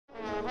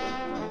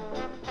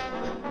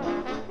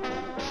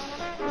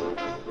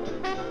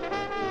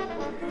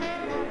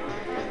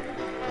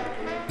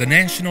The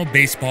National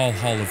Baseball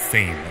Hall of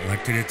Fame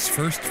elected its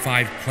first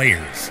 5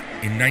 players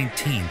in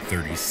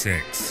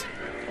 1936.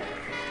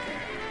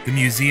 The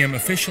museum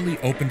officially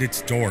opened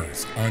its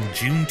doors on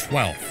June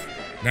 12,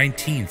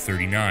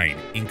 1939,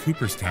 in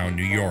Cooperstown,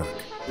 New York.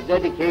 The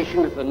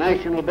dedication of the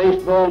National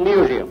Baseball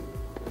Museum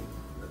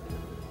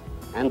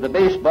and the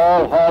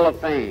Baseball Hall of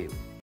Fame.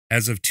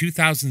 As of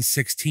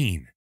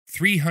 2016,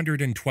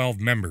 312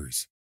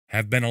 members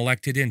have been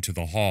elected into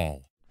the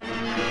hall.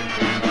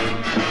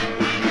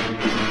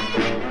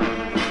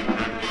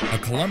 A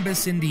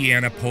Columbus,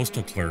 Indiana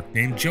postal clerk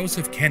named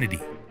Joseph Kennedy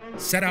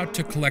set out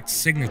to collect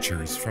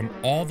signatures from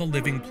all the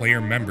living player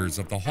members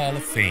of the Hall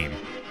of Fame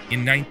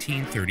in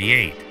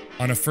 1938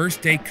 on a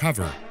first-day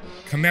cover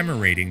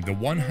commemorating the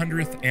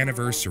 100th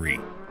anniversary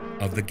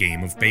of the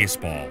game of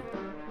baseball.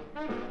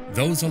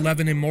 Those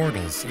 11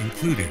 Immortals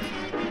included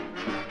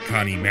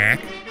Connie Mack,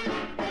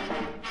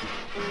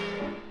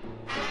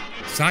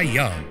 Cy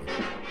Young,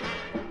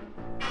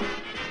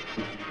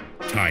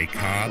 Ty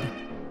Cobb,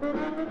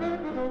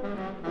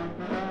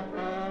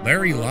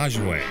 Larry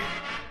Lajoie,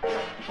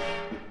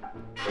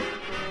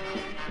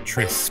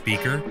 Tris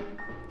Speaker,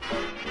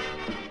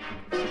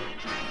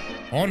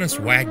 Honus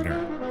Wagner,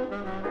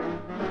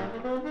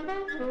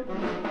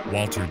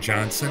 Walter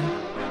Johnson,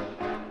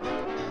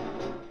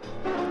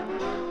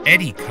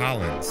 Eddie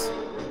Collins,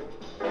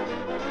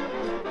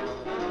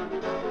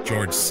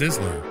 George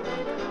Sisler,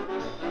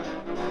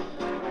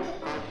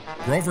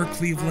 Grover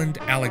Cleveland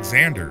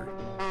Alexander,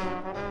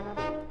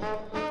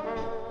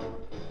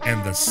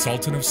 and the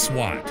Sultan of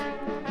Swat,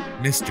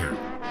 Mr.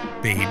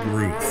 Babe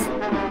Ruth.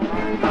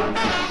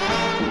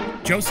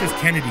 Joseph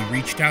Kennedy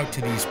reached out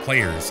to these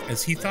players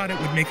as he thought it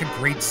would make a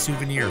great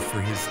souvenir for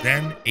his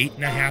then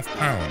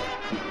 8.5-pound,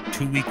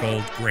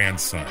 2-week-old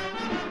grandson.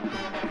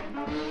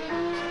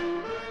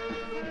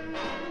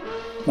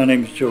 My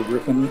name is Joe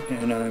Griffin,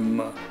 and I'm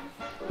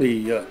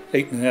the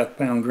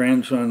 8.5-pound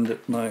grandson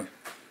that my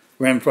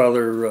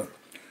grandfather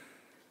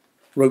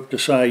wrote to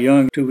Cy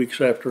Young 2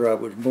 weeks after I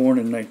was born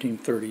in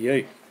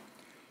 1938.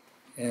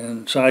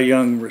 And Cy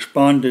Young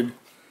responded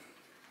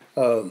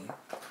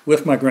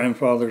with my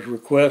grandfather's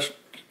request,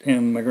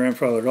 and my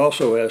grandfather had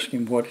also asked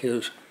him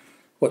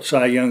what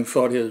Cy Young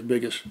thought his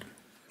biggest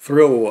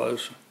thrill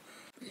was.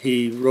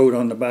 He wrote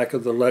on the back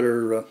of the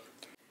letter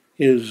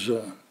his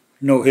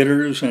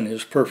no-hitters and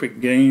his perfect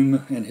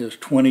game and his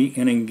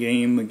 20-inning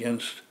game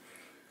against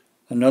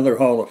another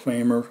Hall of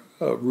Famer,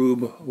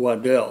 Rube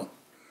Waddell.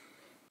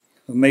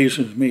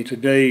 Amazes me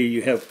today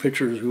you have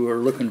pitchers who are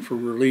looking for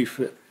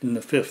relief in the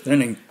 5th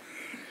inning,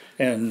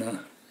 and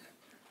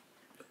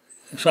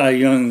Cy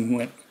Young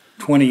went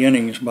 20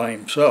 innings by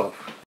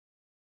himself.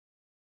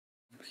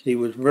 He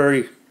was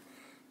very,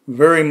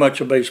 very much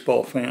a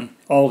baseball fan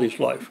all his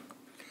life.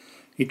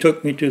 He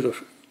took me to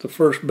the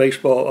first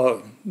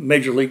baseball,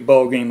 major league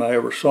ball game I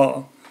ever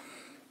saw.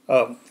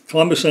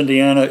 Columbus,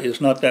 Indiana is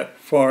not that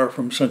far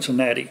from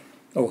Cincinnati,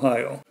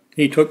 Ohio.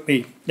 He took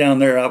me down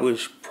there. I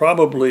was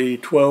probably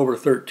 12 or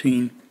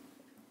 13.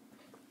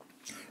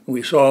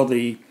 We saw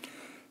the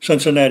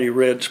Cincinnati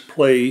Reds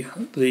play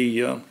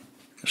the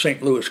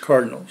St. Louis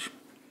Cardinals.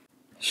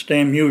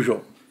 Stan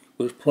Musial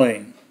was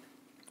playing.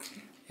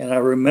 And I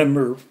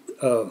remember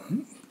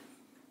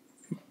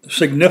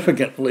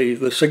significantly,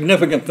 the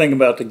significant thing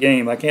about the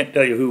game, I can't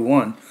tell you who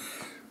won,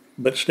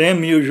 but Stan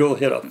Musial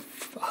hit a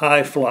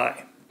high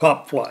fly,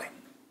 pop fly.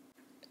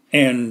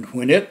 And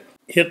when it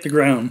hit the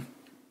ground,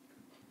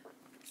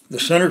 the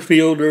center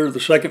fielder,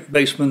 the second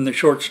baseman, the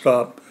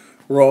shortstop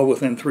were all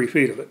within 3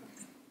 feet of it.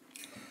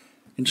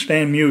 And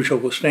Stan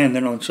Musial was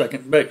standing on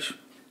second base.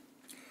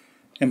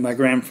 And my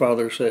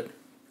grandfather said,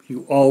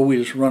 "You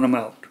always run them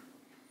out."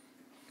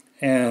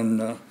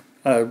 And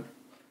I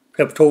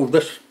have told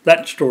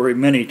that story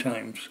many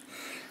times,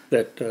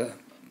 that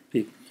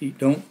you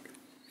don't,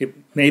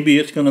 maybe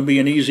it's going to be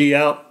an easy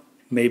out,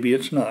 maybe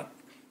it's not.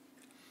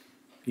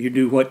 You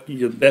do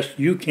the best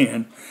you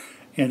can,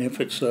 and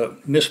if it's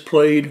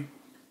misplayed,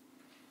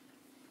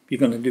 you're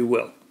going to do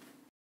well.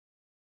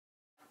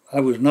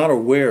 I was not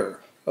aware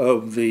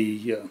of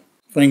the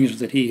things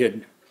that he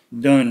had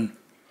done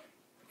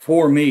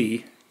for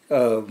me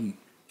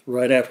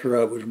right after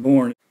I was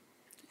born.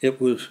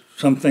 It was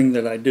something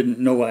that I didn't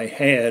know I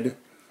had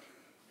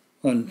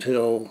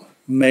until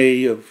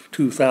May of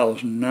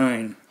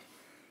 2009,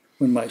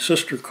 when my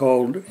sister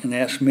called and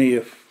asked me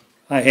if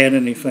I had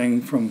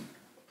anything from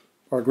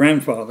our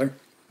grandfather,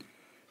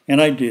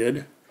 and I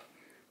did,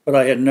 but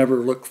I had never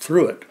looked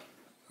through it.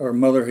 Our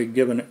mother had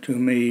given it to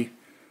me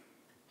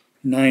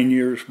 9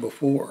 years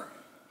before.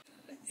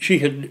 She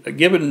had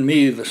given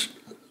me this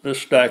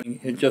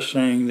stacking, just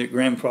saying that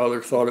grandfather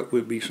thought it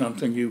would be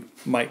something you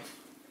might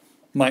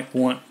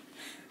want.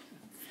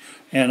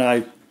 And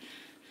I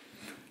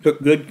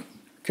took good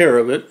care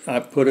of it. I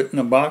put it in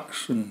a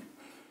box and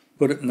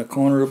put it in the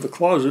corner of the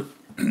closet,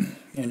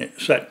 and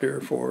it sat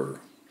there for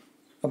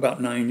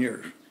about 9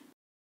 years.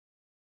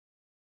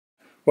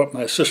 What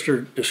my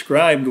sister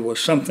described was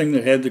something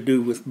that had to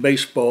do with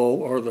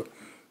baseball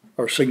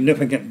or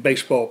significant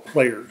baseball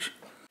players.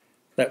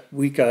 That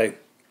week I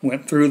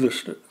went through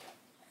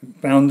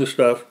found the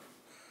stuff,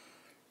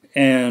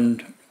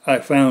 and I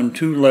found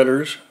 2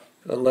 letters,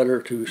 a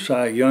letter to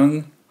Cy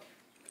Young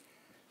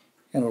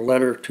and a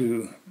letter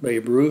to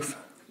Babe Ruth,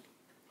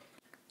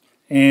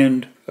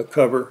 and a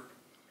cover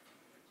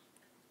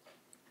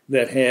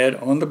that had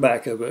on the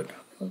back of it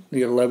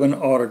the 11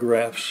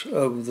 autographs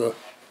of the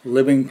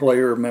living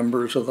player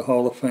members of the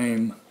Hall of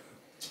Fame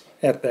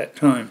at that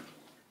time.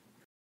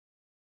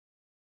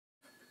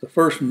 The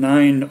first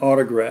 9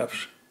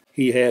 autographs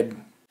he had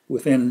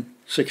within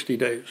 60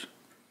 days.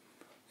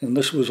 And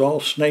this was all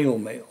snail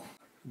mail.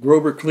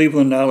 Grover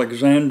Cleveland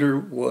Alexander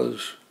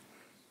was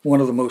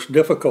one of the most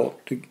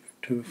difficult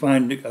to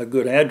find a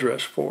good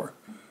address for.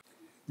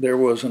 There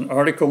was an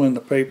article in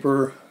the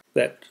paper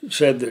that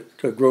said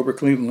that Grover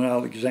Cleveland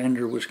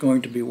Alexander was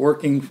going to be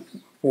working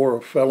for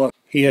a fella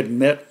he had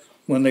met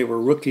when they were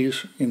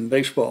rookies in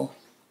baseball.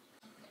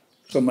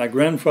 So my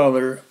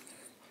grandfather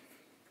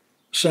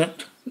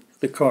sent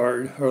the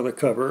card, or the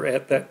cover.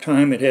 At that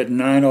time it had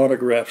 9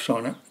 autographs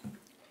on it,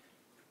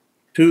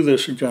 to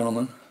this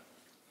gentleman.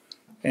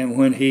 And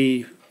when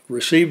he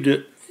received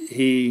it,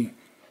 he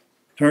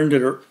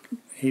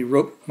he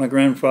wrote my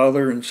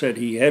grandfather and said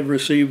he had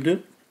received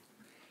it,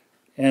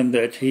 and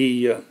that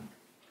he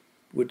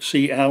would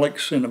see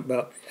Alex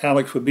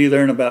Alex would be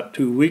there in about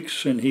 2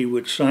 weeks, and he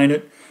would sign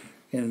it,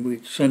 and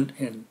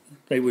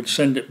they would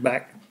send it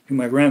back to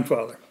my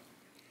grandfather.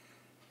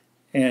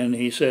 And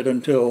he said,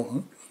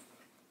 until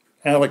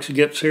Alex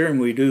gets here and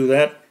we do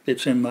that,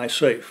 it's in my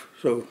safe.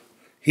 So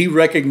he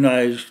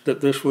recognized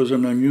that this was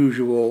an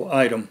unusual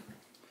item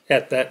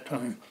at that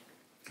time.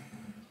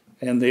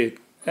 And they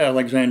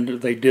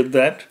did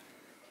that.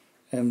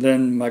 And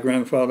then my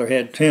grandfather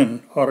had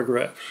 10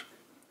 autographs.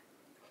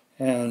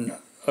 And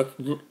a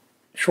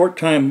short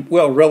time,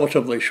 well,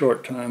 relatively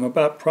short time,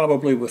 about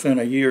probably within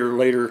a year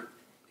later,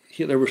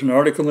 there was an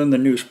article in the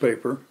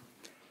newspaper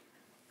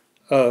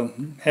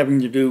having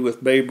to do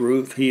with Babe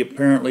Ruth. He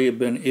apparently had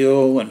been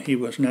ill and he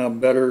was now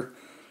better,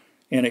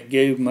 and it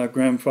gave my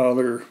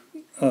grandfather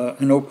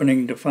an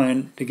opening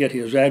to get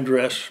his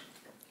address,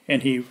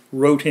 and he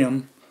wrote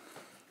him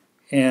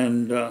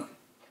and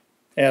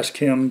asked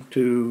him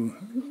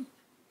to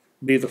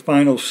be the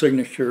final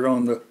signature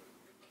on the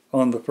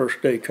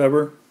first day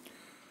cover.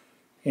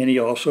 And he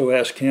also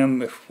asked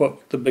him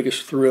what the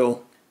biggest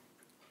thrill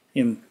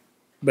in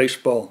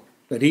baseball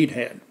that he'd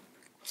had.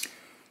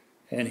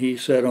 And he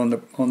said on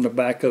the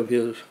back of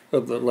the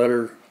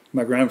letter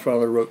my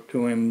grandfather wrote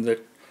to him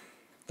that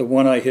the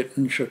one I hit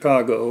in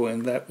Chicago,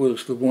 and that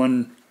was the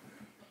one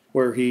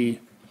where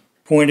he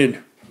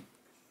pointed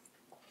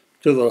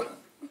to the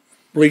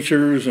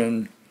bleachers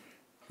and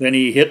then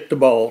he hit the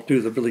ball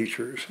to the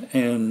bleachers.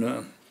 And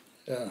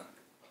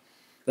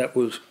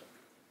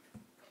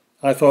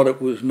I thought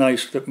it was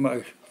nice that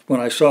when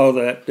I saw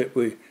that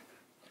we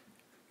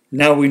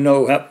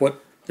know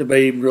what the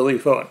Babe really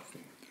thought.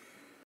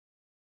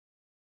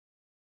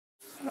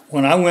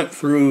 When I went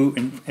through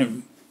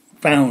and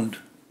found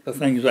the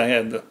things I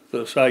had,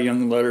 the Cy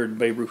Young letter, the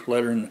Babe Ruth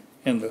letter,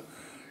 and the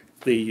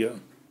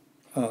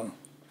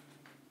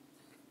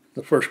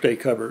first day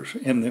covers,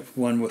 and the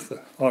one with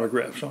the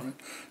autographs on it,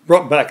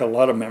 brought back a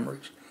lot of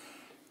memories.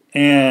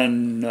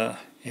 And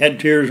had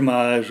tears in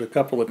my eyes a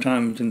couple of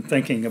times in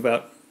thinking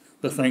about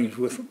the things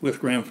with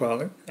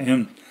grandfather.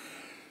 And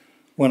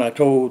when I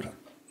told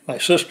my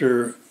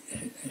sister,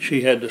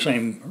 she had the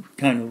same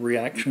kind of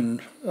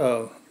reaction,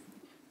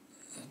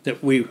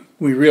 that we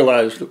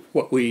realized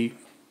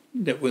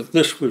that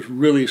this was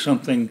really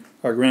something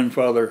our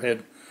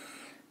grandfather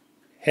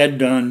had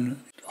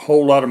done. A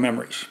whole lot of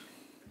memories.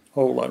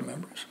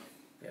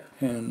 Yeah.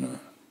 And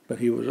but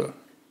he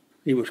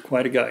was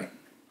quite a guy.